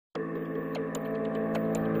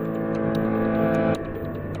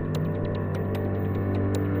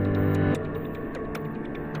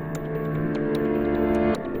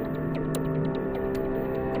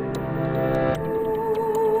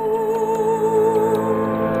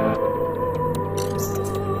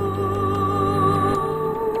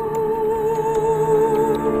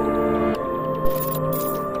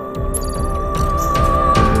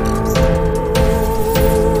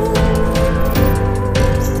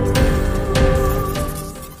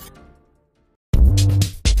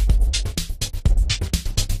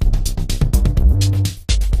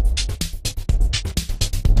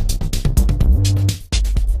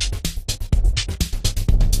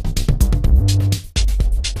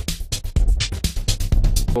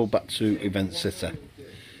Go back to Event City,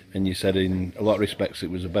 and you said in a lot of respects it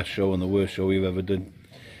was the best show and the worst show you've ever done.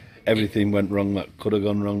 Everything went wrong that could have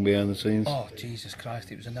gone wrong behind the scenes. Oh, Jesus Christ,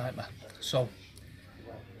 it was a nightmare. So,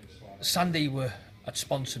 Sandy had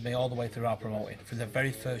sponsored me all the way through our promoting from the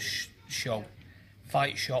very first show.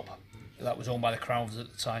 Fight Shop, that was owned by the Crowns at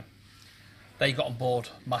the time. They got on board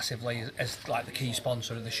massively as like the key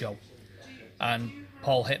sponsor of the show. And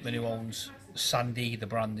Paul Hitman, who owns Sandy, the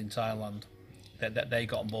brand in Thailand, they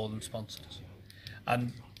got on board and sponsored us.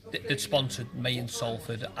 And they'd sponsored me and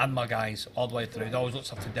Salford and my guys all the way through. They always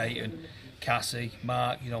looked after Dayton, Cassie,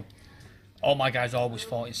 Mark, you know. All my guys always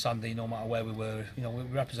fought in Sandy no matter where we were. You know, we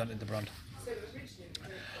represented the brand.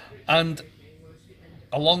 And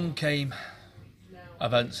along came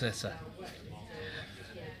Event City.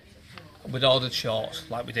 We'd ordered shorts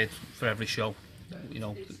like we did for every show. You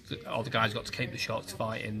know, all the guys got to keep the shorts to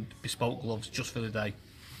fight in, bespoke gloves just for the day.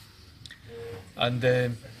 And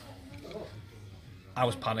I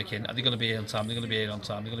was panicking. Are they going to be here on time? They're going to be here on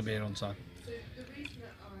time. They're going to be here on time.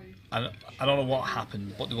 And I don't know what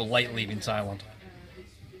happened, but they were late leaving Thailand.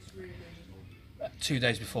 2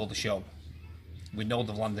 days before the show, we know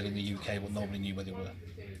they've landed in the UK, but nobody knew where they were.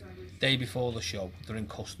 Day before the show, they're in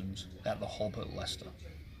customs at the hub at Leicester.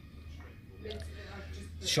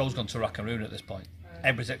 The show's gone to Rackaroon at this point.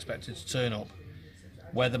 Everybody's expected to turn up,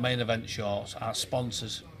 wear the main event shorts, our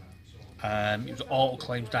sponsors. It was Auto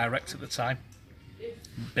Claims Direct at the time,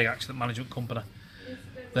 big accident management company.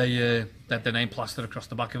 They had their name plastered across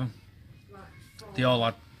the back of them. They all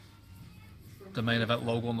had the main event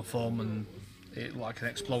logo on the foam and it like an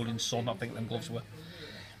exploding sun, I think them gloves were.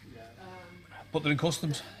 But they're in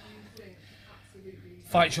customs.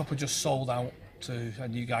 Fight Shop had just sold out to a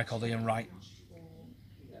new guy called Ian Wright.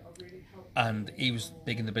 And he was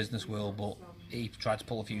big in the business world, but he tried to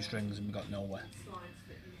pull a few strings and we got nowhere.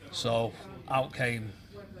 So out came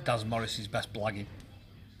Daz Morris's best blagging.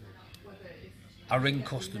 I ring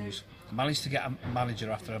customs. I managed to get a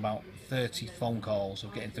manager after about 30 phone calls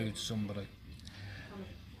of getting through to somebody.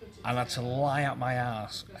 And I had to lie out my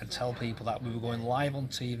arse and tell people that we were going live on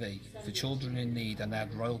TV for children in need and they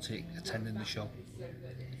had royalty attending the show.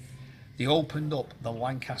 They opened up the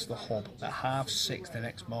Lancaster hub at 6:30 the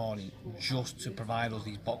next morning just to provide us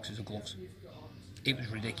these boxes of gloves. It was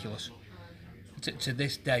ridiculous. To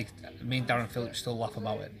this day, me and Darren Phillips still laugh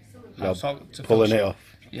about it. Yeah, pulling it off.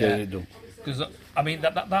 Yeah. Because, I mean,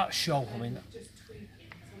 that show, I mean,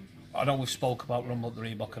 I know we've spoke about Rumble at the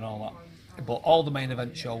Reebok and all that, but all the main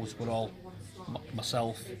event shows were all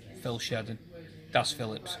myself, Phil Shedden, Daz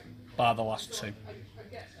Phillips, bar the last two.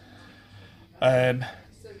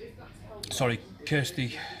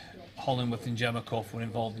 Kirsty Hollingworth and Gemma Cuff were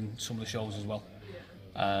involved in some of the shows as well.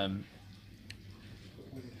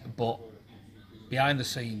 But behind the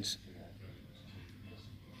scenes,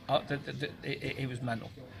 it was mental.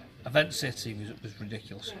 Event City was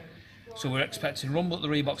ridiculous. So we're expecting Rumble at the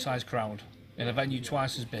Reebok size crowd in a venue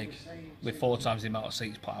twice as big with 4 times the amount of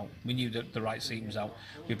seats put out. We knew that the right seating was out.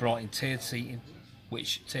 We brought in tiered seating,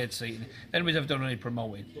 if anybody's ever done any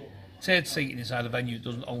promoting, tiered seating inside a venue that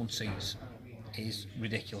doesn't own seats is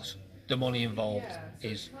ridiculous. The money involved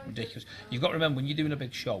is ridiculous. You've got to remember, when you're doing a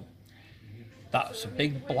big show, that's a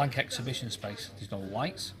big blank exhibition space. There's no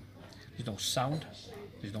lights, there's no sound,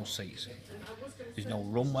 there's no seats, there's no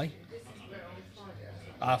runway,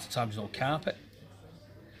 half the time there's no carpet,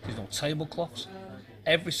 there's no tablecloths.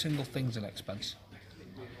 Every single thing's an expense.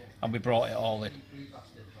 And we brought it all in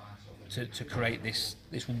to create this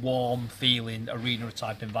warm feeling arena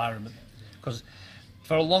type environment. Because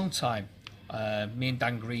for a long time, me and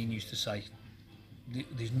Dan Green used to say,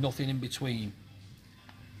 there's nothing in between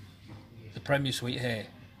the Premier Suite here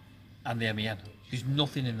and the MEN. There's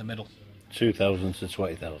nothing in the middle. 2,000 to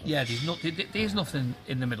 20,000. Yeah, there's nothing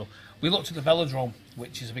in the middle. We looked at the Velodrome,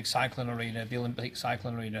 which is a big cycling arena, the Olympic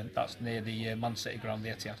cycling arena, that's near the Man City ground, the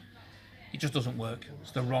Etihad. It just doesn't work.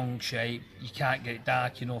 It's the wrong shape. You can't get it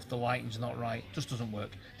dark enough. The lighting's not right. It just doesn't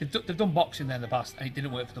work. They've done boxing there in the past, and it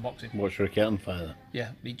didn't work for the boxing. What's your accounting for that?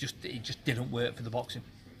 Yeah, it just didn't work for the boxing.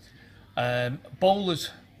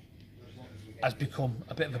 Bowlers has become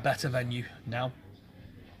a bit of a better venue now,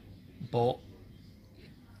 but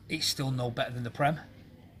it's still no better than the Prem.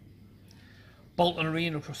 Bolton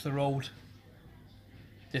Arena across the road,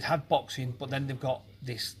 they'd had boxing, but then they've got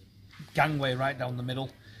this gangway right down the middle,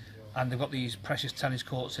 and they've got these precious tennis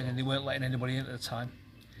courts in, and they weren't letting anybody in at the time.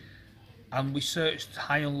 And we searched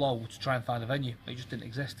high and low to try and find a venue. It just didn't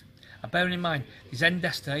exist. And bearing in mind, these end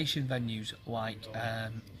destination venues like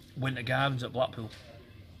Winter Gardens at Blackpool,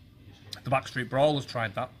 the Backstreet Brawlers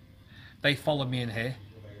tried that. They followed me in here,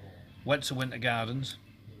 went to Winter Gardens,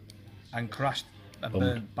 and crashed and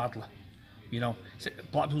burnt badly. You know,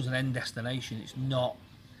 Blackpool's an end destination. It's not.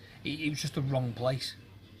 It was just the wrong place.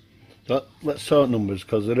 So let's talk numbers,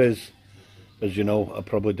 because there is, as you know, I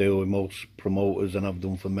probably deal with most promoters and I've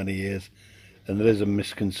done for many years, and there is a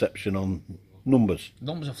misconception on numbers.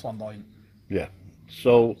 Numbers are flamboyant. Yeah.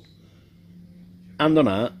 So, and on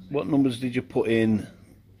that, what numbers did you put in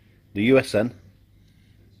the USN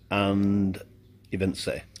and Event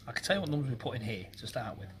City? I can tell you what numbers we put in here to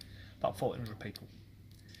start with. About 1,400 people.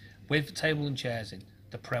 With table and chairs in,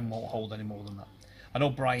 the Prem won't hold any more than that. I know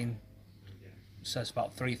Brian says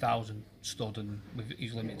about 3,000 stood and with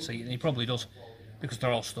his limited seating, and he probably does, because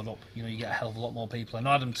they're all stood up. You know, you get a hell of a lot more people. And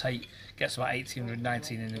Adam Tate gets about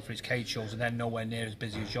 1,819 in for his cage shows, and they're nowhere near as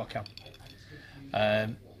busy as Jockham.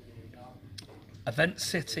 Event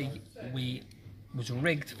City, was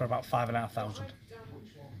rigged for about 5,500.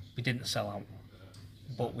 We didn't sell out,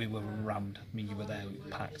 but we were rammed. I mean, you were there, we were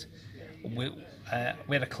packed.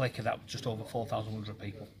 We had a click of that just over 4,100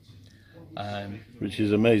 people. Which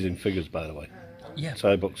is amazing figures, by the way. Yeah.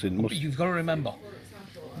 Thai boxing must... You've got to remember,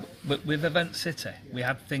 with Event City, we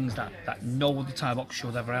had things that no other Thai box show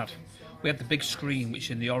had ever had. We had the big screen, which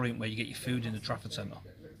is in the Orient, where you get your food in the Trafford Centre.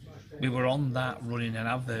 We were on that, running an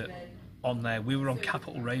advert on there. We were on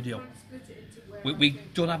Capital Radio.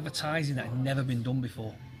 We'd done advertising that had never been done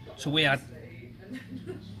before. So we had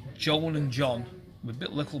Joan and John with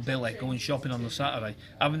little Billy going shopping on the Saturday,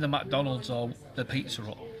 having the McDonald's or the Pizza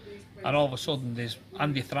Hut, and all of a sudden there's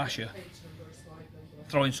Andy Thrasher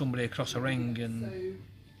throwing somebody across a ring, and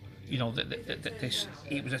you know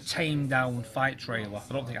it was a tamed down fight trailer.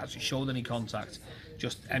 I don't think it actually showed any contact,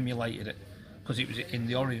 just emulated it because it was in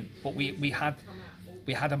the Orient. But we had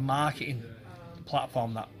a marketing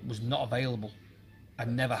platform that was not available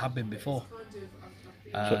and never had been before.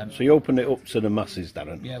 So you opened it up to the masses,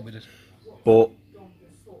 Darren. Yeah, we did. But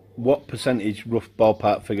what percentage, rough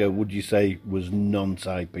ballpark figure, would you say was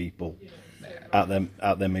non-Thai people at them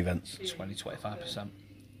events? 20-25%.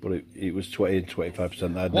 But it was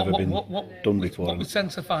 20-25% that had never been done before. What we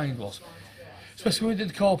tend to find was, especially when we did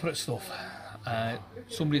the corporate stuff,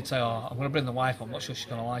 somebody would say, "Oh, I'm going to bring the wife. I'm not sure she's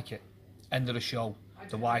going to like it." End of the show,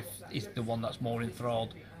 the wife is the one that's more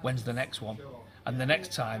enthralled. When's the next one? And the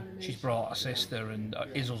next time, she's brought a sister and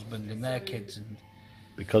his husband and their kids, and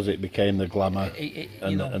because it became the glamour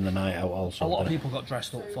and the night out also. A lot of people got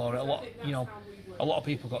dressed up for it. A lot of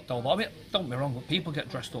people got doled. I mean, don't get me wrong, but people get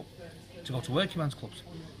dressed up to go to working man's clubs.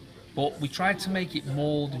 But we tried to make it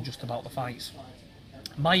more than just about the fights.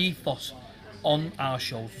 My ethos on our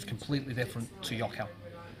shows was completely different to Jockham.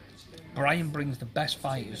 Brian brings the best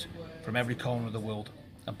fighters from every corner of the world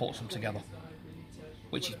and puts them together,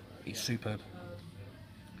 which is superb.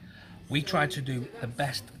 We tried to do the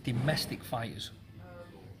best domestic fighters,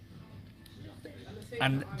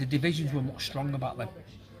 and the divisions were much stronger back then.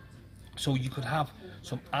 So you could have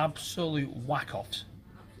some absolute whack-offs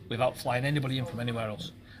without flying anybody in from anywhere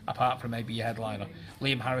else, apart from maybe your headliner.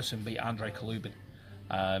 Liam Harrison beat Andrei Kalubin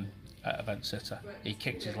at Event City. He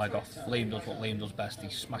kicked his leg off. Liam does what Liam does best. He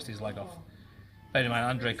smashed his leg off. Bear in mind,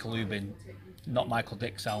 Andrei Kalubin knocked Michael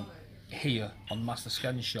Dix out here on Master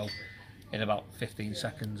Sken's show in about 15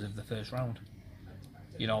 seconds of the first round.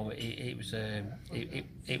 You know, it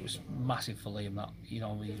was massive for Liam. That, you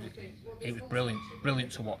know, it was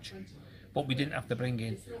brilliant to watch. But we didn't have to bring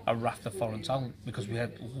in a raft of foreign talent because we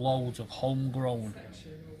had loads of homegrown,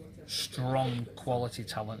 strong quality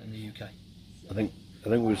talent in the UK. I think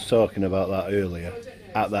we was talking about that earlier.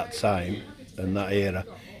 At that time and that era,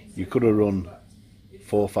 you could have run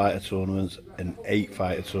 4 fighter tournaments and 8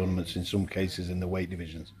 fighter tournaments in some cases in the weight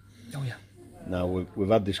divisions. Oh yeah. Now we've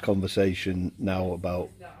had this conversation now about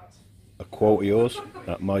a quote of yours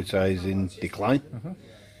that Muay Thai is in decline,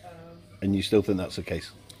 and you still think that's the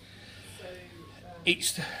case?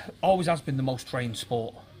 It's always has been the most trained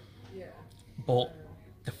sport, but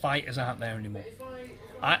the fighters aren't there anymore.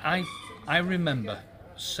 I remember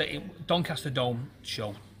sitting Doncaster Dome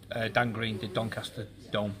show. Dan Green did Doncaster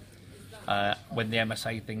Dome when the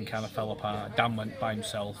MSA thing kind of fell apart. Dan went by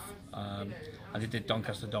himself. And they did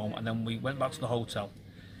Doncaster Dome, and then we went back to the hotel.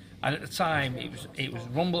 And at the time, it was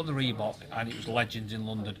Rumble at the Reebok, and it was Legends in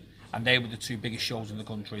London, and they were the 2 biggest shows in the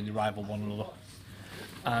country, and they rivaled one another.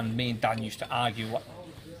 And me and Dan used to argue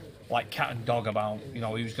like cat and dog about, you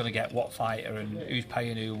know, who's going to get what fighter, and who's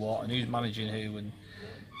paying who what, and who's managing who, and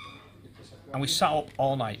we sat up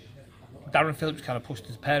all night. Darren Phillips kind of pushed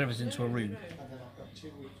the pair of us into a room,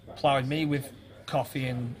 ploughed me with coffee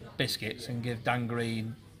and biscuits, and give Dan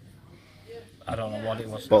Green, I don't know what it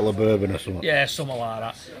was. Bottle of bourbon or something. Yeah, something like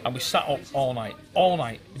that. And we sat up all night.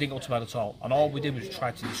 We didn't go to bed at all. And all we did was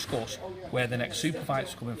try to discuss where the next super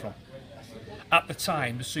fight's coming from. at the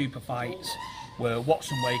time, the super fights were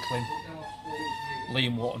Watson Wakeling,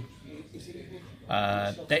 Liam Wharton.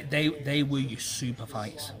 They were your super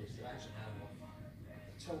fights.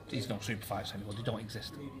 There's no super fights anymore, they don't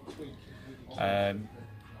exist.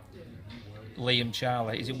 Liam,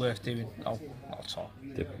 Charlie, is it worth doing? Oh, not at all.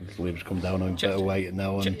 Liam's come down on better weight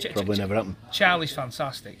now and probably never happened. Charlie's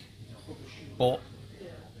fantastic, but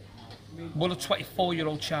will a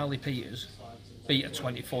 24-year-old Charlie Peters beat a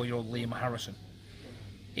 24-year-old Liam Harrison?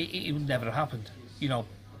 It would never have happened. You know,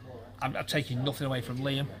 I'm taking nothing away from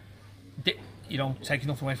Liam, you know, taking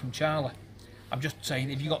nothing away from Charlie. I'm just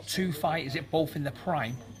saying, if you got two fighters that both in their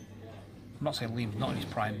prime, I'm not saying Liam's not in his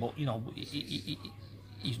prime, but you know,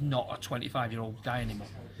 he's not a 25-year-old guy anymore.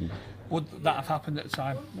 Would that have happened at the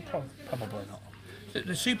time? Probably not.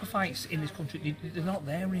 The super fights in this country, they're not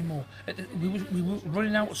there anymore. We were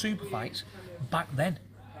running out of super fights back then.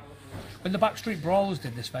 When the Backstreet Brawlers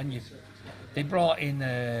did this venue, they brought in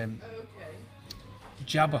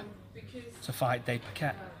Jabba to fight Dave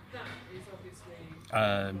Paquette.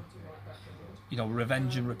 You know,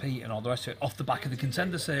 Revenge and Repeat and all the rest of it, off the back of the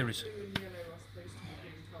Contender Series.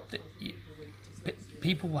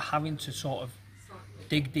 People were having to sort of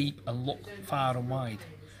dig deep and look far and wide.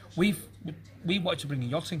 We wanted to bring in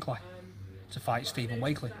Yod Sinclair to fight Stephen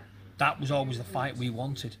Wakeley. That was always the fight we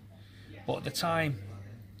wanted. But at the time,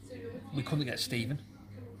 we couldn't get Stephen.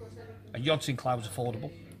 And Yod Sinclair was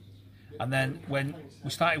affordable. And then when we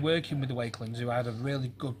started working with the Wakelings, who I had a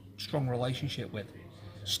really good, strong relationship with,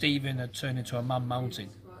 Stephen had turned into a man mountain,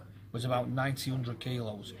 was about 100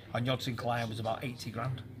 kilos, and Yod Sinclair was about 80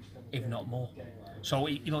 grand, if not more. So,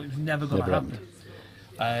 it was never going to happen.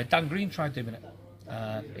 Dan Green tried doing it.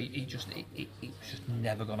 It was just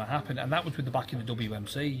never going to happen. And that was with the back in the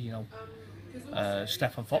WMC, you know,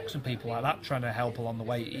 Stefan Fox and people like that trying to help along the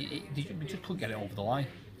way. We just couldn't get it over the line.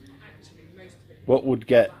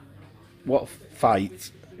 What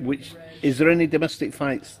fight, is there any domestic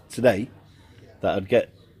fights today that would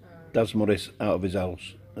get Daz Morris out of his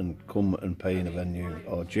house and come and pay in a venue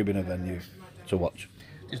or jib in a venue to watch?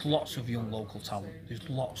 There's lots of young local talent. There's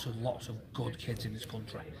lots of good kids in this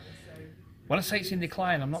country. When I say it's in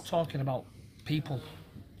decline, I'm not talking about people.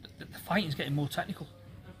 The fighting's getting more technical.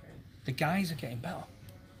 The guys are getting better.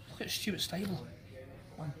 Look at Stuart Stable.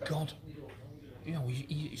 My God. You know,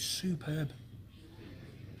 he's superb.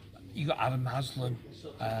 You got Adam Haslam.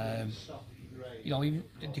 You know, even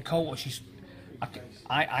Dakota,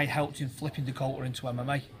 I helped in flipping Dakota into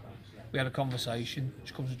MMA. We had a conversation.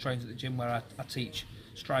 She comes and trains at the gym where I teach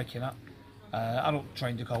striking at. I don't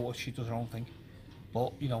train Dakota, she does her own thing.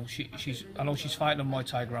 But, you know, I know she's fighting on Muay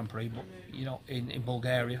Thai Grand Prix, but, you know, in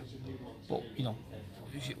Bulgaria. But, you know,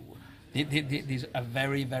 there's a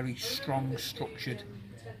very, very strong, structured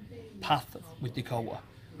path with Dakota.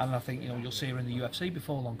 And I think, you know, you'll see her in the UFC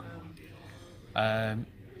before long.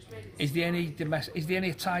 Is there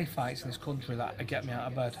any Thai fights in this country that get me out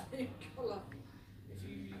of bed?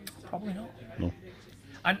 Probably not. No.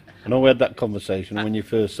 And I know we had that conversation when you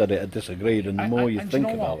first said it. I disagreed, and the more you think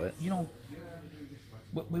about it, you know,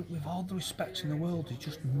 with all the respect in the world, there's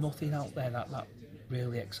just nothing out there that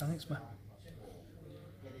really excites me.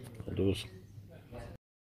 It does.